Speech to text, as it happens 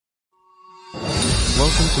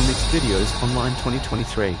Welcome to Mixed Videos Online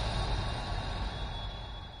 2023.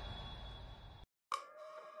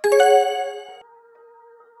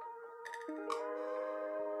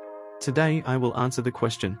 Today I will answer the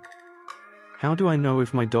question, how do I know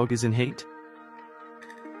if my dog is in heat?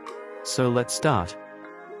 So let's start.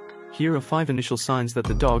 Here are 5 initial signs that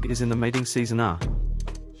the dog is in the mating season are.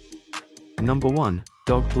 Number 1,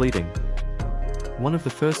 dog bleeding. One of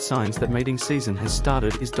the first signs that mating season has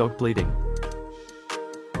started is dog bleeding.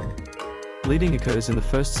 Bleeding occurs in the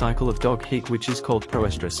first cycle of dog heat, which is called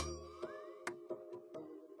proestrus.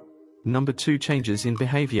 Number 2, changes in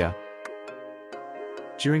behavior.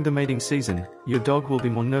 During the mating season, your dog will be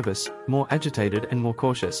more nervous, more agitated and more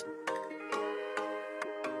cautious.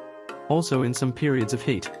 Also, in some periods of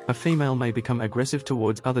heat, a female may become aggressive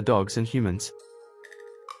towards other dogs and humans.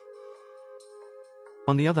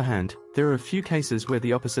 On the other hand, there are a few cases where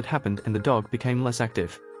the opposite happened and the dog became less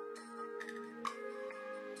active.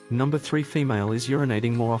 Number 3, female is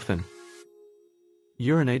urinating more often.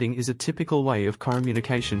 Urinating is a typical way of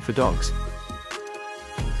communication for dogs.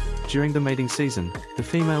 During the mating season, the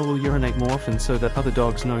female will urinate more often so that other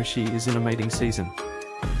dogs know she is in a mating season.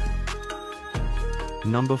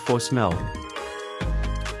 Number 4, smell.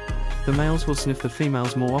 The males will sniff the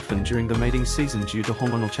females more often during the mating season due to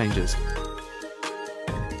hormonal changes.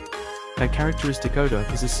 A characteristic odor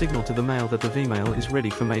is a signal to the male that the female is ready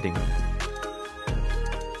for mating.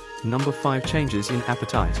 Number 5, changes in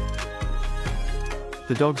appetite.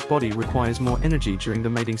 The dog's body requires more energy during the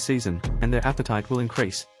mating season, and their appetite will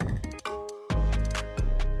increase.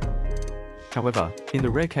 However, in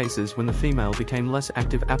the rare cases when the female became less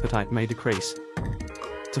active, appetite may decrease.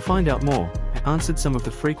 To find out more, I answered some of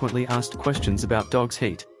the frequently asked questions about dogs'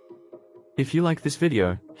 heat. If you like this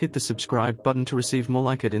video, hit the subscribe button to receive more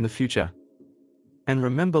like it in the future. And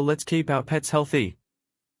remember, let's keep our pets healthy.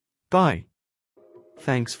 Bye.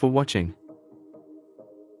 Thanks for watching.